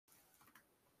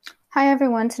Hi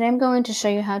everyone, today I'm going to show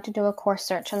you how to do a course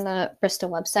search on the Bristol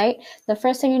website. The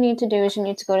first thing you need to do is you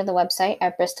need to go to the website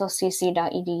at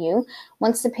BristolCC.edu.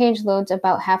 Once the page loads,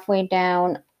 about halfway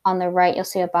down on the right, you'll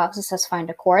see a box that says find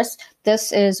a course.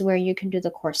 This is where you can do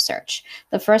the course search.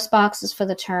 The first box is for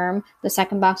the term, the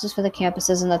second box is for the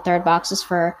campuses, and the third box is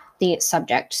for the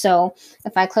subject. So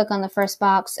if I click on the first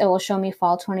box, it will show me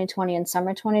fall 2020 and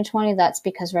summer 2020. That's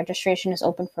because registration is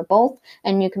open for both,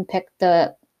 and you can pick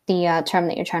the term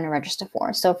that you're trying to register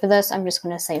for. So for this, I'm just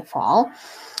going to say fall.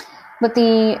 With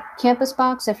the campus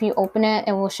box, if you open it,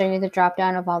 it will show you the drop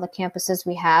down of all the campuses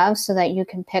we have so that you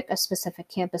can pick a specific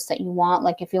campus that you want.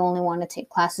 Like if you only want to take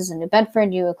classes in New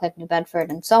Bedford, you would click New Bedford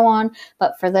and so on.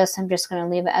 But for this, I'm just going to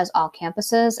leave it as all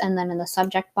campuses. And then in the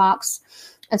subject box,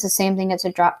 it's the same thing. It's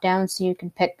a drop down, so you can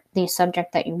pick the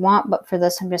subject that you want. But for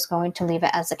this, I'm just going to leave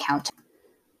it as accounting.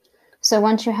 So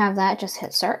once you have that, just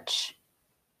hit search.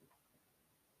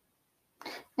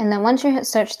 And then once you hit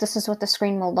search, this is what the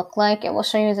screen will look like. It will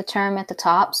show you the term at the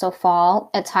top, so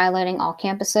fall. It's highlighting all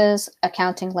campuses,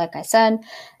 accounting, like I said.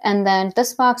 And then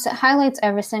this box, it highlights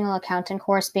every single accounting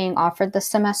course being offered this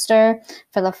semester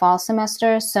for the fall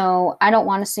semester. So I don't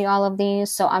want to see all of these,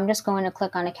 so I'm just going to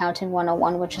click on Accounting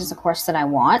 101, which is the course that I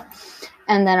want.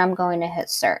 And then I'm going to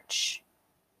hit search.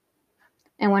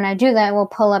 And when I do that, it will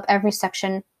pull up every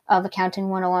section of Accounting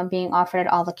 101 being offered at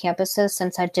all the campuses,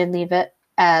 since I did leave it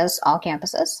as all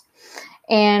campuses.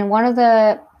 And one of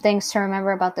the things to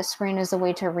remember about this screen is the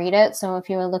way to read it. So if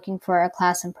you were looking for a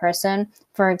class in person,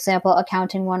 for example,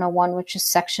 Accounting 101, which is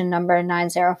section number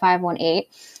 90518,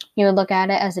 you would look at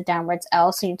it as a downwards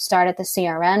L. So you'd start at the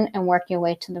CRN and work your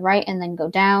way to the right and then go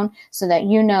down so that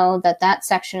you know that that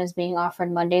section is being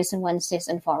offered Mondays and Wednesdays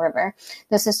in Fall River.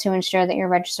 This is to ensure that you're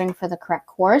registering for the correct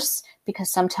course, because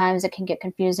sometimes it can get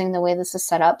confusing the way this is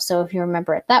set up. So if you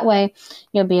remember it that way,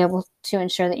 you'll be able to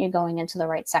ensure that you're going into the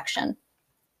right section.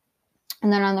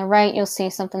 And then on the right, you'll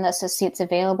see something that says seats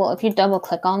available. If you double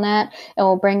click on that, it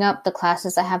will bring up the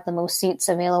classes that have the most seats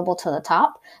available to the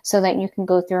top so that you can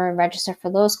go through and register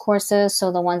for those courses.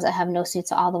 So the ones that have no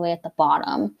seats are all the way at the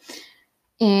bottom.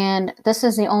 And this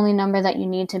is the only number that you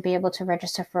need to be able to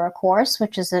register for a course,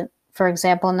 which is for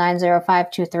example,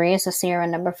 90523 is the CRN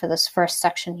number for this first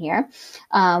section here.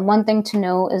 One thing to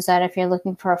know is that if you're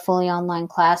looking for a fully online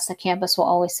class, the campus will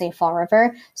always say Fall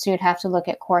River. So you'd have to look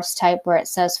at course type where it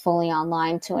says fully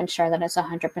online to ensure that it's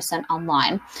 100%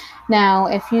 online. Now,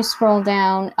 if you scroll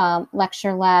down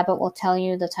lecture lab, it will tell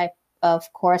you the type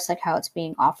of course, like how it's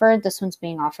being offered. This one's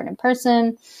being offered in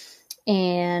person,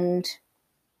 and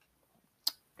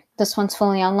this one's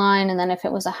fully online. And then if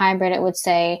it was a hybrid, it would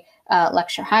say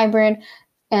lecture hybrid.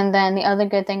 And then the other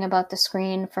good thing about the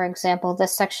screen, for example,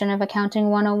 this section of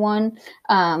Accounting 101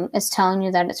 is telling you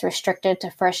that it's restricted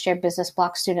to first-year business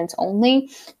block students only.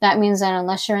 That means that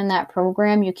unless you're in that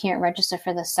program, you can't register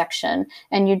for this section.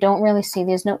 And you don't really see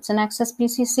these notes in Access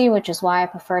BCC, which is why I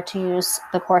prefer to use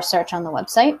the course search on the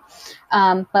website.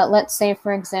 But let's say,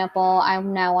 for example, I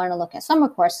now want to look at summer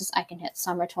courses. I can hit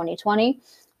Summer 2020.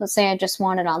 Let's say I just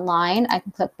want it online. I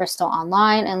can click Bristol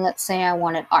Online, and let's say I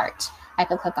wanted art. I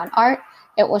can click on art.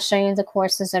 It will show you the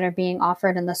courses that are being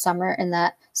offered in the summer in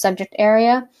that subject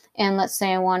area. And let's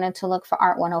say I wanted to look for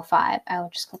Art 105. I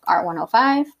would just click Art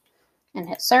 105 and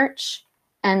hit search.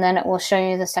 And then it will show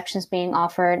you the sections being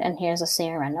offered, and here's a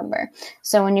CRN number.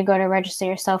 So when you go to register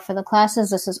yourself for the classes,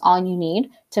 this is all you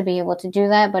need to be able to do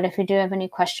that. But if you do have any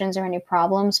questions or any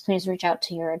problems, please reach out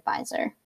to your advisor.